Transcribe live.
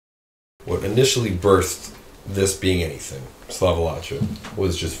what initially birthed this being anything, Slavalachia,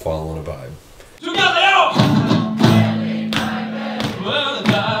 was just following a vibe.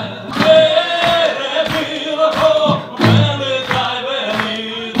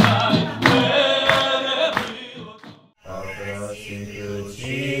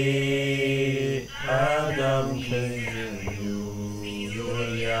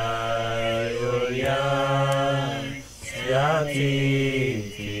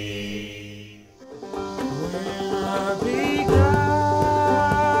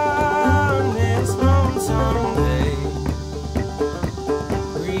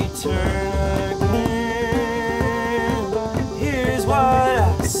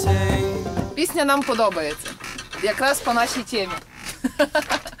 Пісня нам подобається, якраз по нашій темі.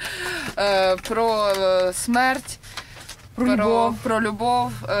 Про смерть, про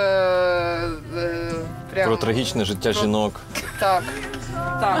любов, про трагічне життя жінок. Так,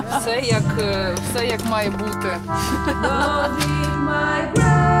 так, все як має бути.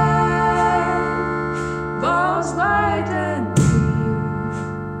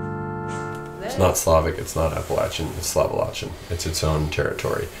 It's not Slavic, it's not Appalachian, it's Slavalachia. It's its own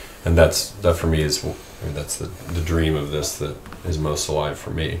territory. And that for me is, that's the dream of this that is most alive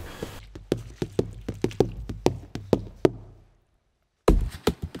for me.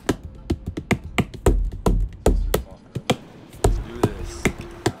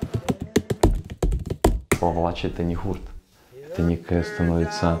 Slavalachia — это не гурт, это некое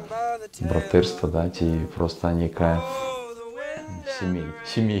становится братерство, да, и просто некое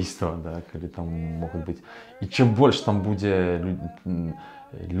семейство, да, или там могут быть. И чем больше там будет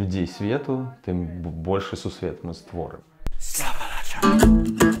людей свету, тем больше сусвет мы створим.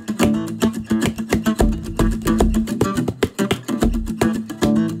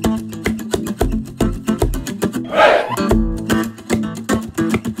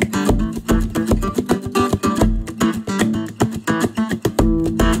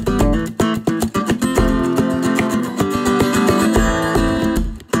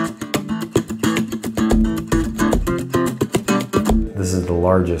 This is the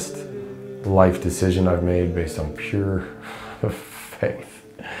largest life decision I've made based on pure faith.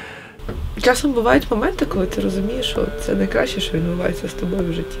 Часом бувають моменти, коли ти розумієш, що це найкраще, що відбувається з тобою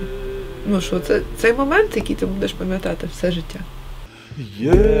в житті. Ну, що це цей момент, який ти будеш пам'ятати все життя.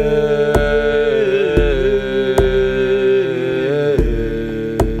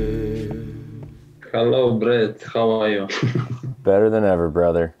 Hello, Brett. How are you? Better than ever,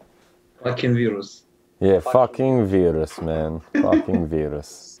 brother. Fucking virus. Yeah, fucking virus, man. Fucking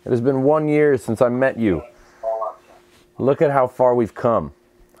virus. It has been 1 year since I met you. Look at how far we've come.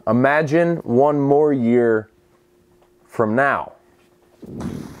 Imagine 1 more year from now.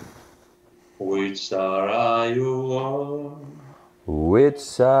 Which side are you on? Which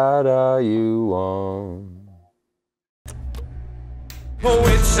side are you on?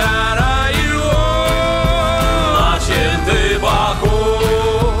 Which side are you on?